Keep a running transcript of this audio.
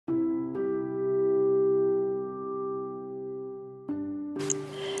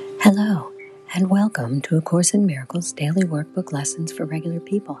Hello, and welcome to A Course in Miracles Daily Workbook Lessons for Regular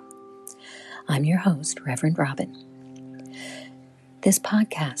People. I'm your host, Reverend Robin. This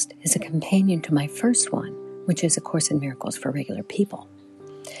podcast is a companion to my first one, which is A Course in Miracles for Regular People,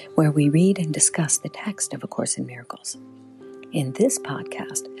 where we read and discuss the text of A Course in Miracles. In this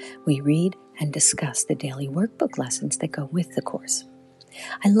podcast, we read and discuss the daily workbook lessons that go with the Course.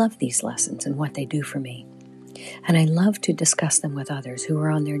 I love these lessons and what they do for me, and I love to discuss them with others who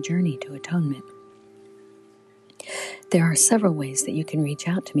are on their journey to atonement. There are several ways that you can reach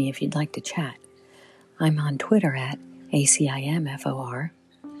out to me if you'd like to chat. I'm on Twitter at ACIMFOR.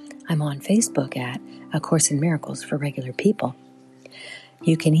 I'm on Facebook at A Course in Miracles for Regular People.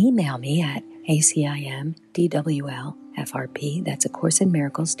 You can email me at ACIMDWLFRP, that's A Course in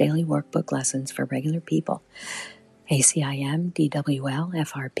Miracles Daily Workbook Lessons for Regular People,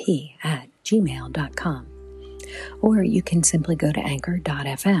 ACIMDWLFRP at gmail.com. Or you can simply go to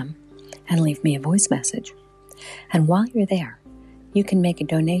anchor.fm and leave me a voice message. And while you're there, you can make a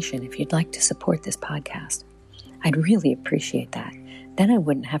donation if you'd like to support this podcast. I'd really appreciate that. Then I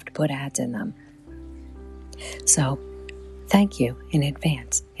wouldn't have to put ads in them. So, thank you in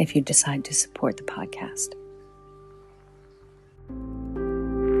advance if you decide to support the podcast.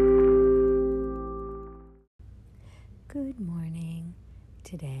 Good morning.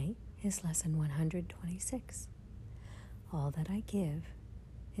 Today is lesson 126. All that I give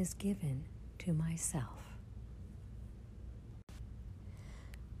is given to myself.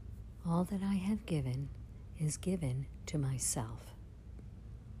 All that I have given is given to myself.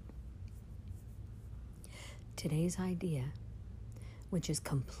 Today's idea, which is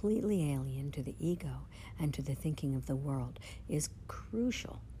completely alien to the ego and to the thinking of the world, is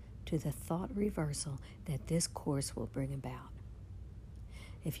crucial to the thought reversal that this course will bring about.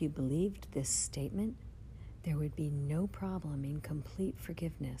 If you believed this statement, there would be no problem in complete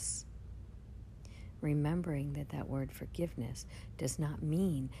forgiveness. Remembering that word forgiveness does not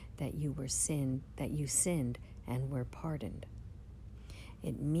mean that you sinned and were pardoned.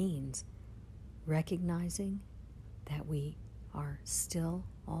 It means recognizing that we are still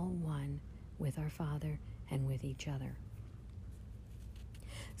all one with our Father and with each other.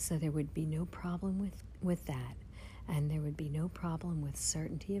 So there would be no problem with that, and there would be no problem with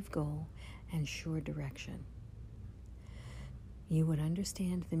certainty of goal and sure direction. You would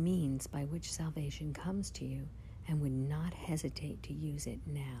understand the means by which salvation comes to you and would not hesitate to use it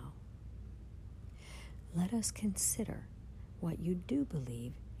now. Let us consider what you do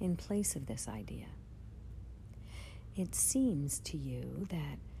believe in place of this idea. It seems to you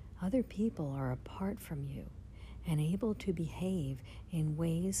that other people are apart from you and able to behave in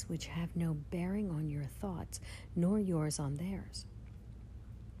ways which have no bearing on your thoughts, nor yours on theirs.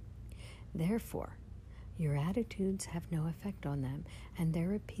 Therefore, your attitudes have no effect on them, and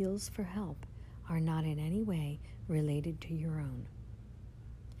their appeals for help are not in any way related to your own.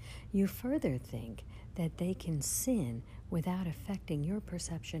 You further think that they can sin without affecting your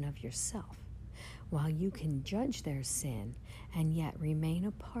perception of yourself, while you can judge their sin and yet remain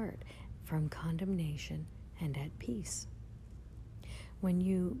apart from condemnation and at peace. When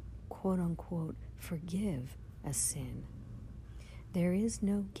you, quote-unquote, forgive a sin, there is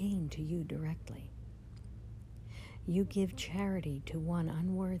no gain to you directly. You give charity to one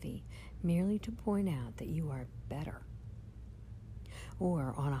unworthy merely to point out that you are better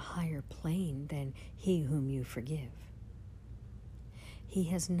or on a higher plane than he whom you forgive. He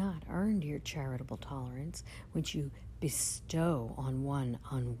has not earned your charitable tolerance, which you bestow on one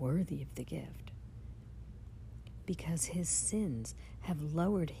unworthy of the gift, because his sins have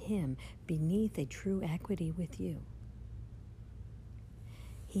lowered him beneath a true equity with you.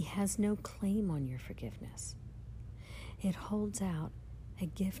 He has no claim on your forgiveness. It holds out a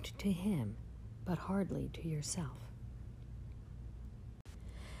gift to him, but hardly to yourself.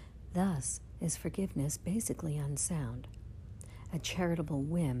 Thus is forgiveness basically unsound, a charitable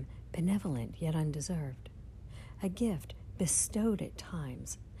whim, benevolent yet undeserved, a gift bestowed at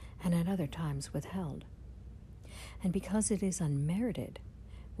times and at other times withheld. And because it is unmerited,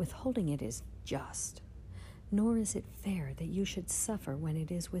 withholding it is just, nor is it fair that you should suffer when it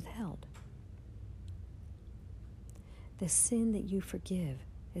is withheld. The sin that you forgive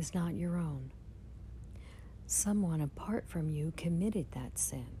is not your own. Someone apart from you committed that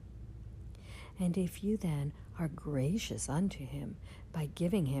sin. And if you then are gracious unto him by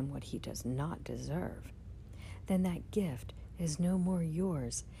giving him what he does not deserve, then that gift is no more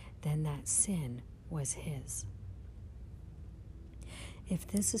yours than that sin was his. If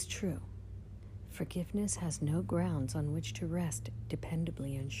this is true, forgiveness has no grounds on which to rest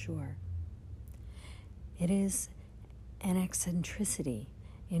dependably and sure. It is an eccentricity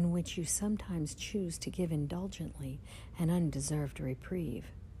in which you sometimes choose to give indulgently an undeserved reprieve.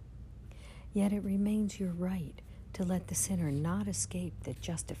 Yet it remains your right to let the sinner not escape the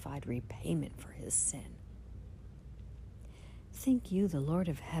justified repayment for his sin. Think you the Lord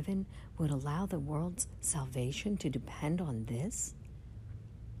of heaven would allow the world's salvation to depend on this?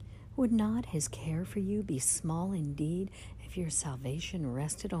 Would not his care for you be small indeed if your salvation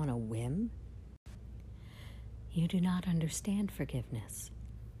rested on a whim? You do not understand forgiveness.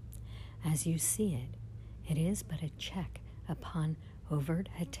 As you see it, it is but a check upon overt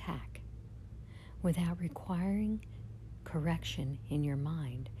attack. Without requiring correction in your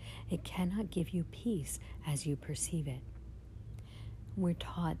mind, it cannot give you peace as you perceive it. We're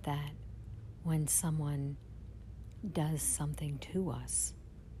taught that when someone does something to us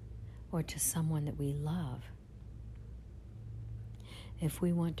or to someone that we love, if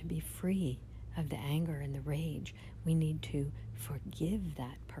we want to be free of the anger and the rage, we need to forgive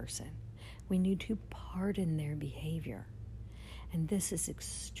that person. We need to pardon their behavior. And this is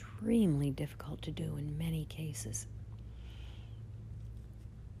extremely difficult to do in many cases.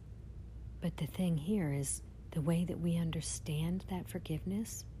 But the thing here is the way that we understand that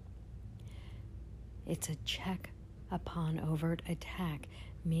forgiveness, it's a check upon overt attack,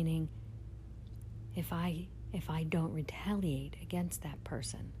 meaning if I don't retaliate against that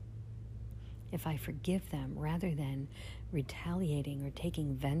person, if I forgive them rather than retaliating or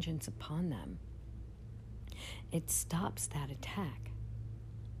taking vengeance upon them, it stops that attack.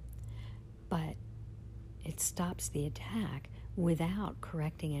 But it stops the attack without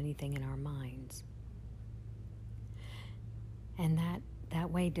correcting anything in our minds. And that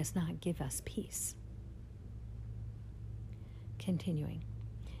way does not give us peace. Continuing,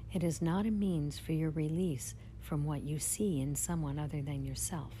 it is not a means for your release from what you see in someone other than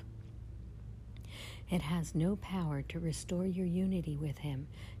yourself. It has no power to restore your unity with him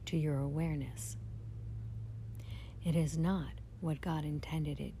to your awareness. It is not what God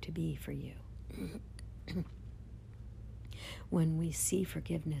intended it to be for you. When we see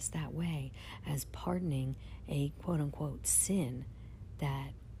forgiveness that way, as pardoning a quote-unquote sin that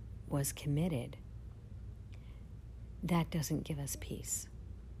was committed, that doesn't give us peace.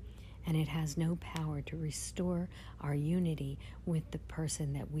 And it has no power to restore our unity with the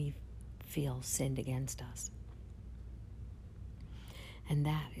person that we feel sinned against us. And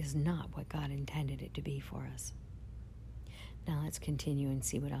that is not what God intended it to be for us. Now let's continue and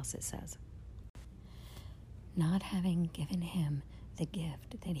see what else it says. Not having given him the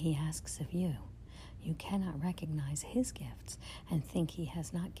gift that he asks of you, you cannot recognize his gifts and think he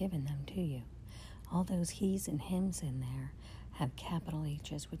has not given them to you. All those he's and hims in there have capital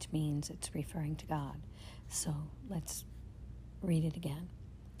H's, which means it's referring to God. So let's read it again.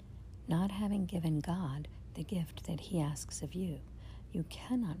 Not having given God the gift that he asks of you, you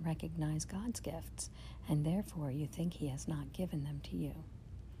cannot recognize God's gifts, and therefore you think he has not given them to you.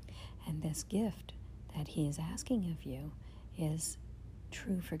 And this gift that he is asking of you is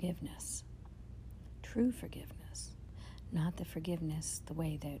true forgiveness. True forgiveness, not the forgiveness the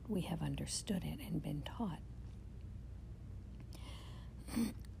way that we have understood it and been taught.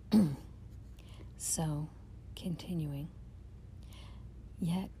 So, continuing,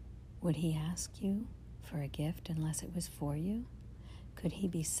 yet would he ask you for a gift unless it was for you? Could he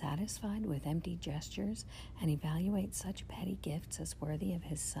be satisfied with empty gestures and evaluate such petty gifts as worthy of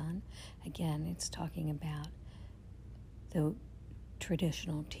his son? Again, it's talking about the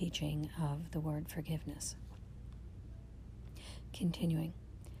traditional teaching of the word forgiveness. Continuing,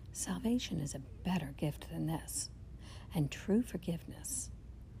 salvation is a better gift than this, and true forgiveness,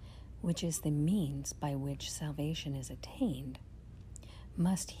 which is the means by which salvation is attained,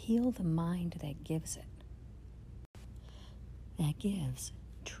 must heal the mind that gives it. That gives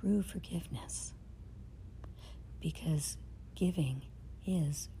true forgiveness, because giving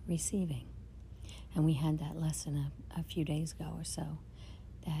is receiving. And we had that lesson a few days ago or so,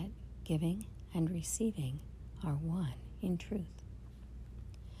 that giving and receiving are one in truth.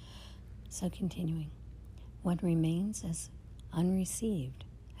 So continuing, what remains as unreceived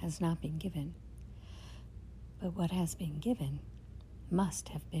has not been given, but what has been given must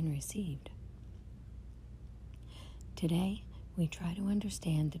have been received. Today, we try to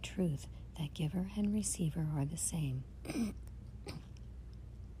understand the truth that giver and receiver are the same.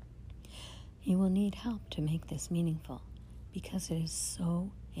 You will need help to make this meaningful, because it is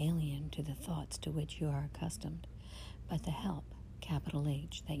so alien to the thoughts to which you are accustomed. But the help, capital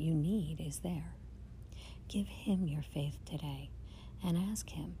H, that you need is there. Give him your faith today, and ask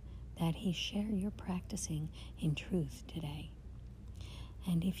him that he share your practicing in truth today.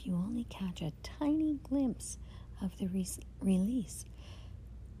 And if you only catch a tiny glimpse of the release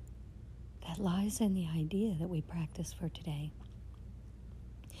that lies in the idea that we practice for today.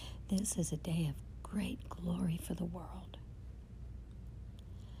 This is a day of great glory for the world.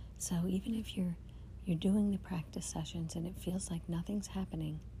 So even if you're doing the practice sessions and it feels like nothing's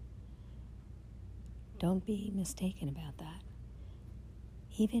happening, don't be mistaken about that.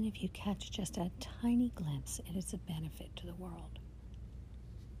 Even if you catch just a tiny glimpse, it is a benefit to the world.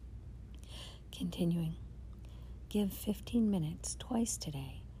 Continuing, give 15 minutes twice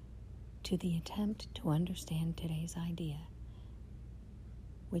today to the attempt to understand today's idea,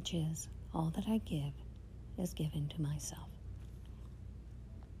 which is, all that I give is given to myself.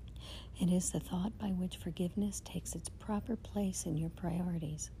 It is the thought by which forgiveness takes its proper place in your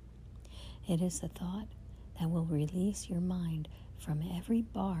priorities. It is the thought that will release your mind from every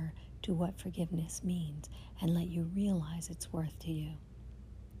bar to what forgiveness means and let you realize its worth to you.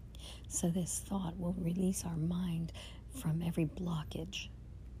 So this thought will release our mind from every blockage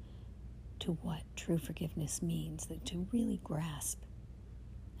to what true forgiveness means, that to really grasp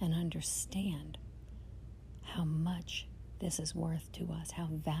and understand how much this is worth to us, how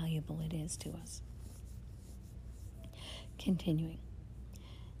valuable it is to us. Continuing,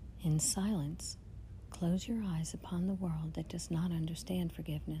 in silence, close your eyes upon the world that does not understand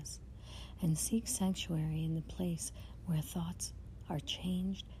forgiveness, and seek sanctuary in the place where thoughts are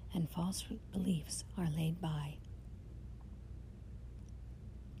changed and false beliefs are laid by.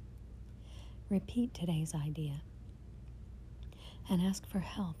 Repeat today's idea and ask for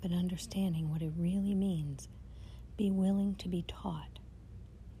help in understanding what it really means. Be willing to be taught.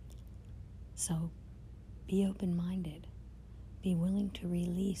 So be open-minded. Be willing to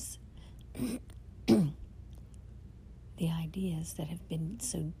release the ideas that have been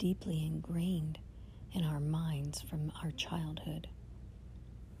so deeply ingrained in our minds from our childhood.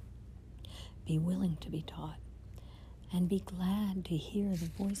 Be willing to be taught, and be glad to hear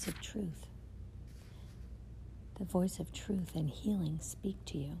the voice of truth. The voice of truth and healing speak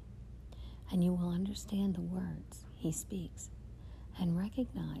to you, and you will understand the words he speaks and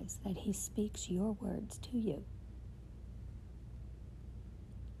recognize that he speaks your words to you.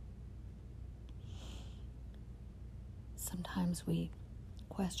 Sometimes we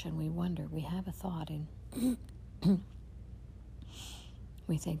question, we wonder, we have a thought and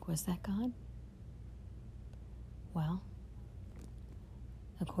we think, was that God? Well,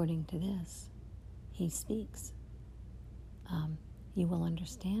 according to this, he speaks. You will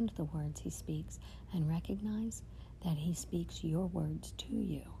understand the words he speaks and recognize that he speaks your words to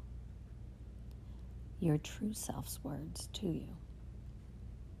you, your true self's words to you.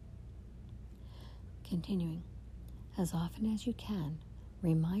 Continuing, as often as you can,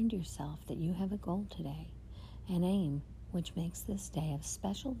 remind yourself that you have a goal today, an aim which makes this day of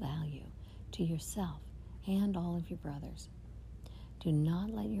special value to yourself and all of your brothers. Do not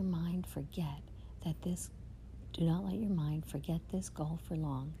let your mind forget this goal for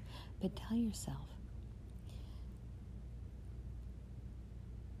long, but tell yourself,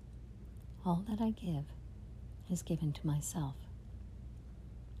 all that I give is given to myself.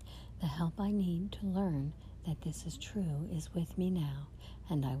 The help I need to learn that this is true is with me now,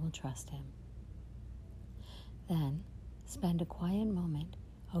 and I will trust him. Then, spend a quiet moment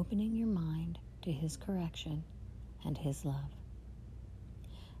opening your mind to his correction and his love.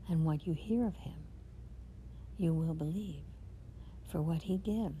 And what you hear of him, you will believe, for what he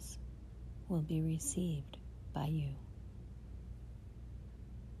gives will be received by you.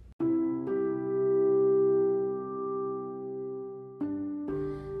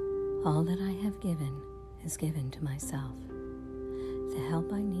 All that I have given is given to myself. The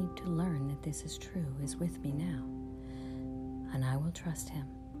help I need to learn that this is true is with me now, and I will trust him.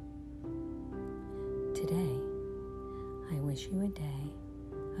 Today, I wish you a day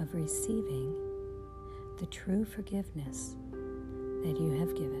of receiving the true forgiveness that you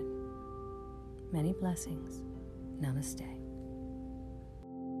have given. Many blessings. Namaste.